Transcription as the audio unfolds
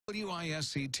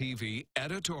WISC-TV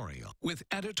Editorial with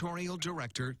Editorial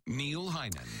Director Neil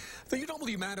Heinen. The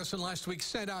UW Madison last week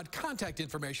sent out contact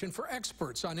information for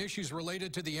experts on issues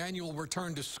related to the annual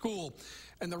return to school.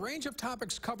 And the range of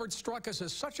topics covered struck us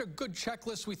as such a good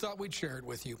checklist we thought we'd share it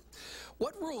with you.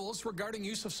 What rules regarding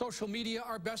use of social media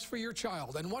are best for your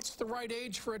child? And what's the right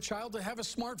age for a child to have a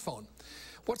smartphone?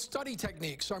 What study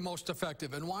techniques are most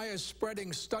effective? And why is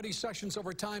spreading study sessions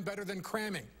over time better than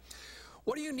cramming?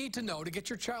 What do you need to know to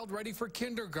get your child ready for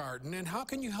kindergarten? And how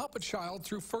can you help a child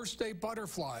through first day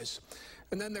butterflies?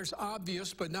 And then there's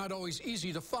obvious but not always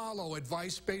easy to follow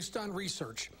advice based on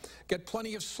research. Get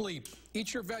plenty of sleep,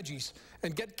 eat your veggies,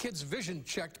 and get kids' vision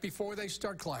checked before they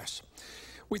start class.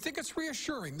 We think it's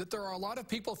reassuring that there are a lot of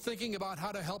people thinking about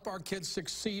how to help our kids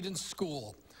succeed in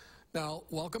school. Now,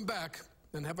 welcome back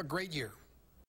and have a great year.